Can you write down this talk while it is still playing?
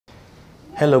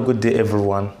Hello, good day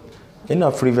everyone. In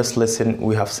our previous lesson,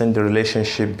 we have seen the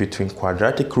relationship between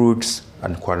quadratic roots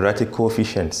and quadratic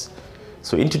coefficients.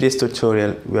 So in today's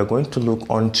tutorial, we are going to look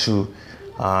onto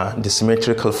the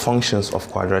symmetrical functions of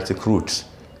quadratic roots.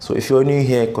 So if you're new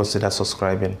here, consider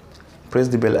subscribing. Press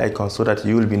the bell icon so that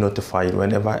you will be notified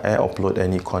whenever I upload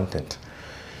any content.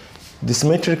 The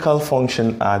symmetrical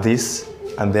functions are this,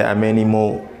 and there are many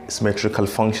more symmetrical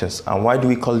functions. And why do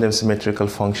we call them symmetrical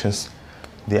functions?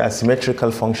 They are symmetrical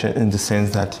functions in the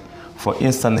sense that, for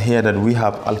instance, here that we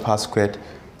have alpha squared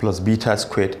plus beta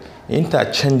squared,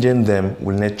 interchanging them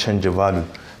will not change the value.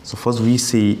 So first we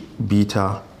say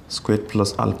beta squared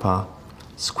plus alpha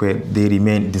squared, they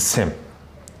remain the same.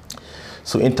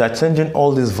 So interchanging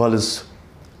all these values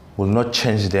will not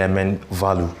change their main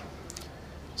value.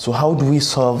 So how do we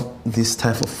solve this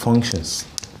type of functions?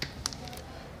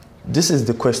 This is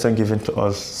the question given to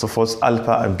us. So first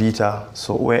alpha and beta.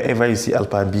 So wherever you see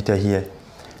alpha and beta here,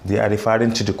 they are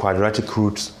referring to the quadratic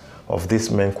roots of this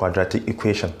main quadratic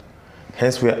equation.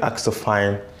 Hence we are asked to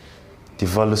find the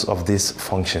values of these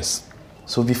functions.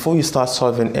 So before you start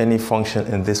solving any function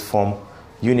in this form,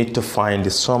 you need to find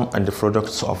the sum and the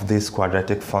products of this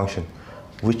quadratic function,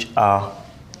 which are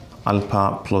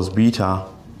alpha plus beta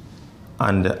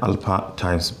and alpha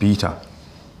times beta.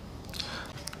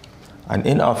 And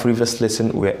in our previous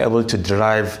lesson, we were able to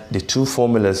derive the two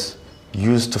formulas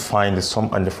used to find the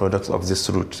sum and the products of this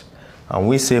root. And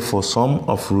we say for sum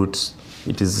of roots,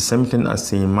 it is the same thing as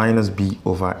saying minus b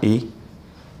over a.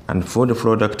 And for the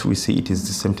product, we say it is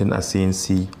the same thing as saying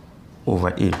c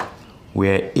over a,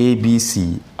 where a, b,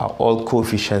 c are all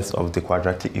coefficients of the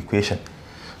quadratic equation.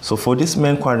 So for this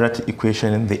main quadratic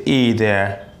equation, the a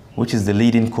there, which is the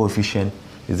leading coefficient,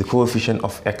 is the coefficient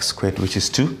of x squared, which is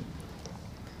 2.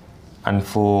 And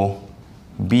for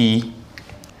b,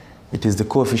 it is the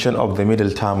coefficient of the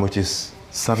middle term, which is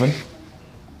 7.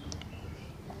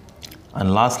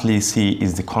 And lastly, c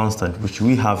is the constant, which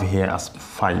we have here as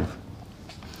 5.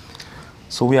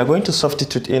 So we are going to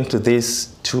substitute into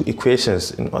these two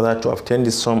equations in order to obtain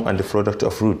the sum and the product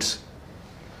of roots.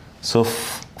 So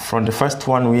from the first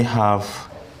one, we have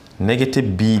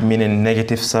negative b, meaning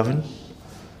negative 7,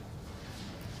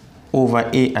 over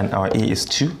a, and our a is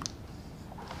 2.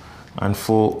 And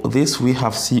for this, we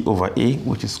have c over a,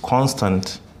 which is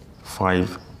constant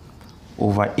 5,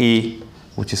 over a,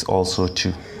 which is also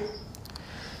 2.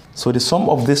 So the sum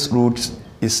of these roots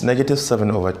is negative 7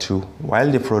 over 2,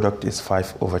 while the product is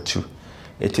 5 over 2.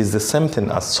 It is the same thing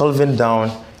as solving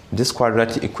down this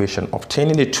quadratic equation,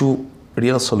 obtaining the two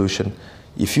real solutions.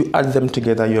 If you add them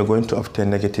together, you are going to obtain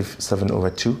negative 7 over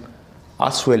 2.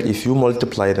 As well, if you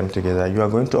multiply them together, you are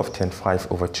going to obtain 5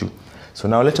 over 2. So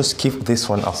now let us keep this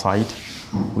one aside.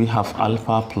 We have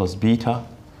alpha plus beta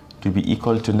to be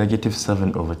equal to negative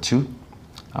 7 over 2.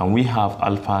 And we have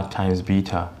alpha times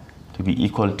beta to be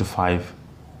equal to 5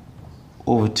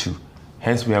 over 2.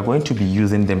 Hence, we are going to be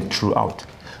using them throughout.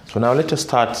 So now let us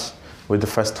start with the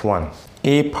first one.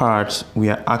 A part, we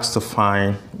are asked to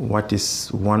find what is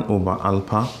 1 over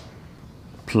alpha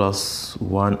plus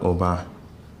 1 over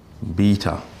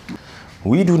beta.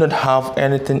 We do not have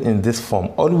anything in this form.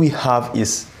 All we have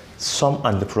is sum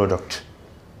and the product.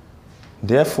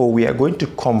 Therefore, we are going to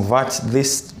convert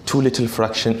this two little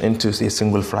fraction into a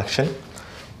single fraction.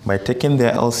 By taking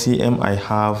their LCM, I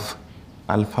have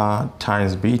alpha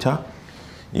times beta.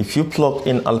 If you plug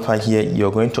in alpha here,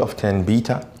 you're going to obtain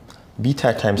beta.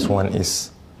 Beta times 1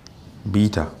 is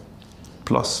beta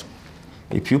plus.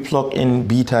 If you plug in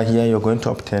beta here, you're going to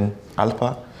obtain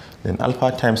alpha. Then alpha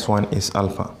times 1 is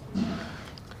alpha.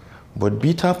 But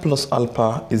beta plus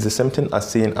alpha is the same thing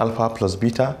as saying alpha plus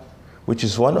beta, which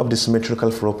is one of the symmetrical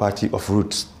property of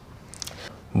roots.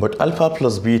 But alpha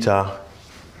plus beta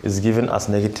is given as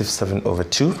negative 7 over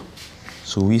 2.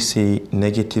 So we say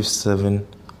negative 7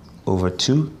 over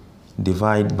 2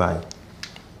 divided by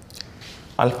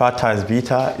alpha times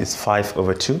beta is 5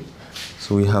 over 2.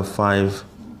 So we have 5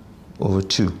 over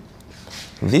 2.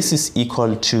 This is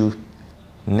equal to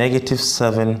negative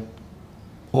 7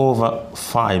 over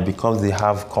 5, because they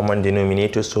have common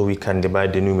denominators, so we can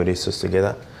divide the numerators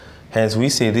together. Hence we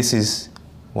say this is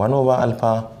 1 over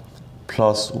alpha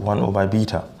plus 1 over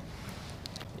beta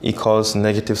equals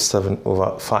negative 7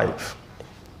 over 5.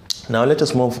 Now let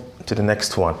us move to the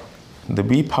next one. The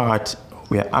b part,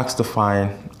 we are asked to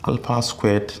find alpha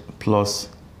squared plus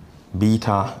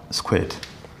beta squared.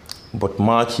 But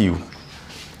mark you,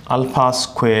 alpha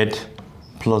squared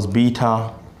plus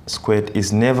beta squared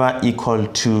is never equal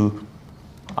to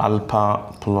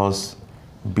alpha plus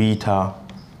beta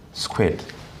squared.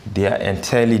 They are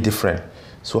entirely different.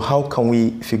 So how can we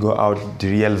figure out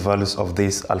the real values of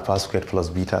this alpha squared plus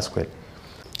beta squared?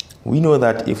 We know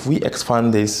that if we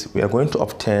expand this, we are going to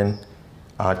obtain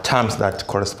terms that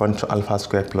correspond to alpha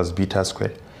squared plus beta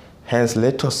squared. Hence,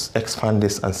 let us expand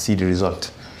this and see the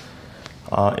result.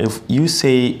 If you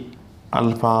say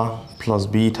alpha plus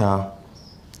beta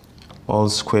all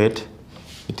squared,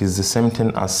 it is the same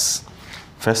thing as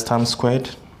first term squared,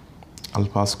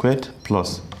 alpha squared,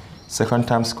 plus second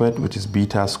term squared, which is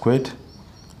beta squared,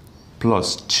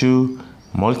 plus 2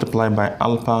 multiplied by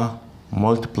alpha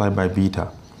multiplied by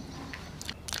beta.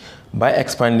 By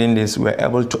expanding this, we are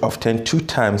able to obtain 2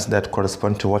 terms that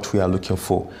correspond to what we are looking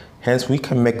for. Hence, we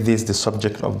can make this the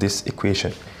subject of this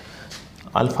equation.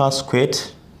 Alpha squared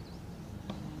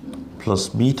plus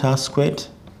beta squared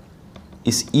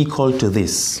is equal to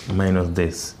this minus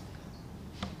this.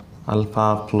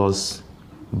 Alpha plus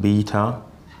beta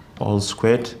all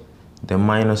squared, then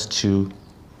minus 2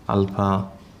 alpha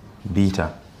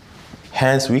beta.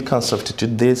 Hence, we can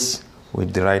substitute this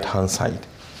with the right hand side.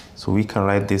 So we can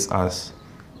write this as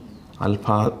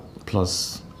alpha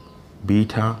plus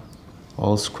beta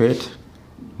all squared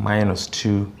minus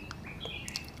 2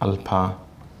 alpha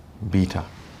beta.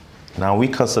 Now we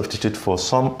can substitute for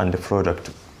sum and the product,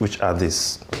 which are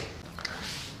this.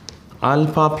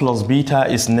 Alpha plus beta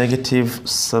is negative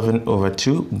 7 over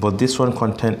 2, but this one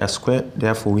contains a square,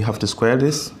 therefore we have to square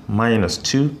this. Minus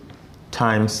 2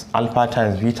 times alpha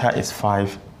times beta is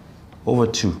 5 over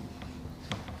 2.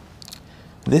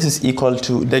 This is equal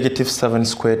to negative 7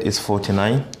 squared is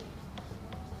 49.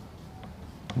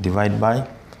 Divide by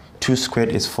 2 squared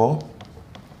is 4.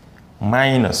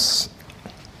 Minus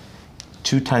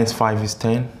 2 times 5 is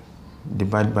 10.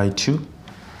 Divide by 2.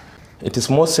 It is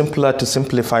more simpler to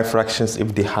simplify fractions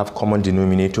if they have common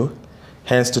denominator.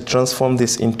 Hence, to transform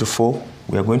this into 4,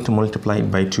 we are going to multiply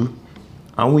it by 2.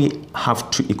 And we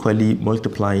have to equally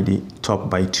multiply the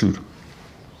top by 2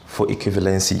 for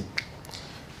equivalency.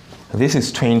 This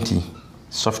is 20.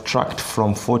 Subtract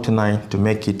from 49 to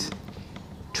make it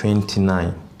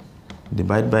 29.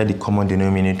 Divide by the common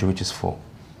denominator, which is 4.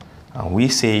 And we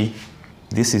say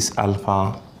this is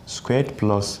alpha squared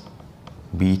plus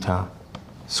beta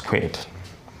squared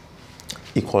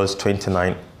equals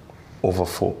 29 over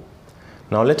 4.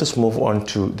 Now let us move on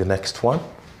to the next one.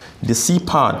 The C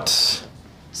part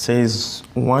says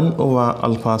 1 over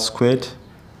alpha squared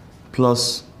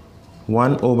plus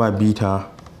 1 over beta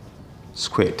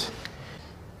squared.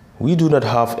 We do not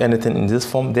have anything in this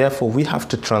form, therefore we have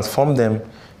to transform them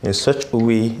in such a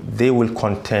way they will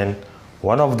contain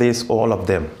one of these or all of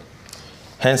them.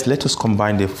 Hence, let us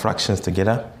combine the fractions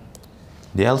together.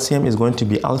 The LCM is going to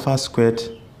be alpha squared,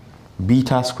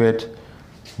 beta squared,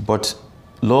 but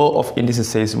law of indices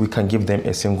says we can give them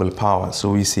a single power.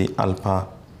 So we say alpha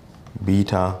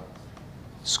beta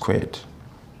squared.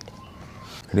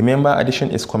 Remember,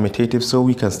 addition is commutative, so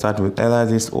we can start with either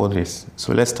this or this.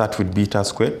 So let's start with beta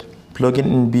squared. Plugging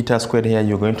in beta squared here,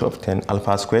 you're going to obtain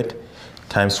alpha squared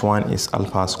times 1 is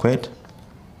alpha squared,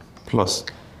 plus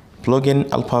plug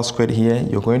in alpha squared here,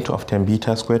 you're going to obtain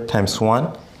beta squared times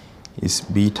 1 is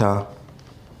beta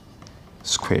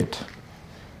squared.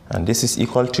 And this is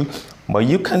equal to, but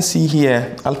you can see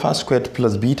here, alpha squared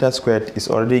plus beta squared is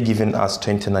already given as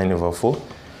 29 over 4.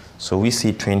 So we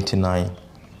see 29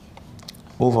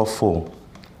 over 4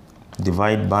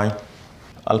 divided by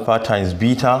alpha times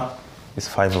beta is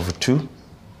 5 over 2.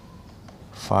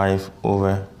 5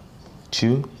 over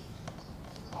 2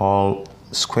 whole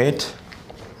squared.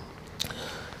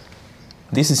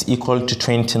 This is equal to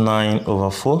 29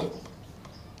 over 4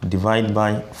 divided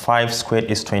by 5 squared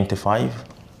is 25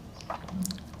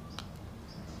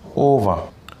 over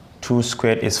 2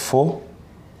 squared is 4.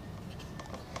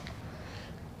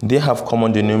 They have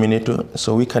common denominator,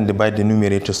 so we can divide the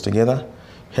numerators together.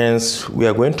 Hence, we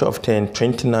are going to obtain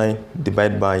 29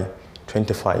 divided by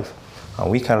 25.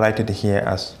 And we can write it here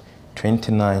as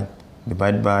 29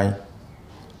 divided by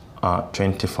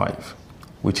 25,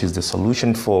 which is the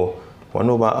solution for 1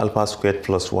 over alpha squared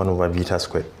plus 1 over beta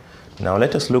squared. Now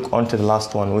let us look on to the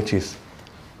last one, which is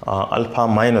alpha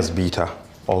minus beta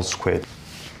all squared.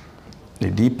 The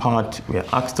D part, we are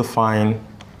asked to find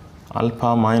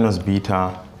alpha minus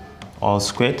beta all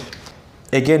squared.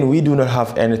 Again, we do not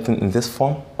have anything in this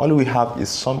form. All we have is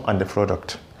sum and the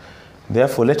product.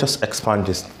 Therefore, let us expand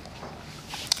this.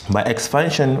 By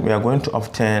expansion, we are going to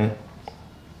obtain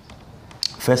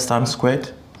first term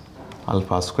squared,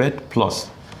 alpha squared, plus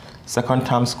second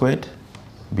term squared,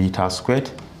 beta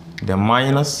squared, then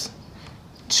minus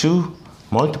 2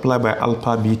 multiplied by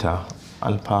alpha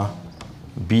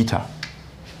beta.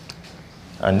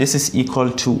 And this is equal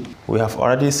to, we have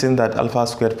already seen that alpha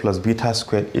squared plus beta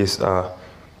squared is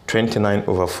 29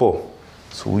 over 4.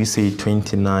 So we say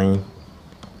 29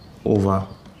 over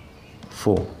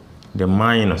 4. The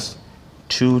minus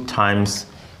 2 times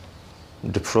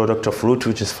the product of root,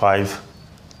 which is 5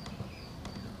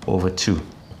 over 2.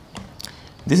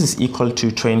 This is equal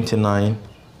to 29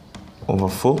 over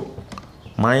 4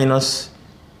 minus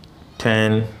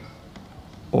 10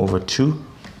 over 2.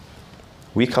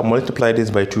 We can multiply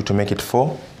this by 2 to make it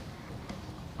 4.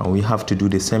 And we have to do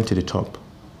the same to the top.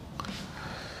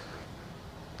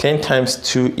 10 times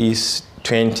 2 is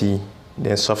 20.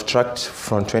 Then subtract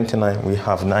from 29, we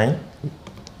have 9.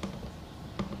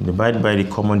 Divide by the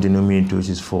common denominator, which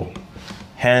is 4.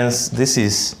 Hence, this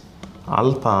is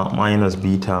alpha minus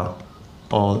beta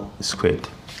all squared.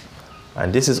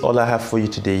 And this is all I have for you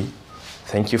today.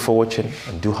 Thank you for watching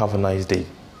and do have a nice day.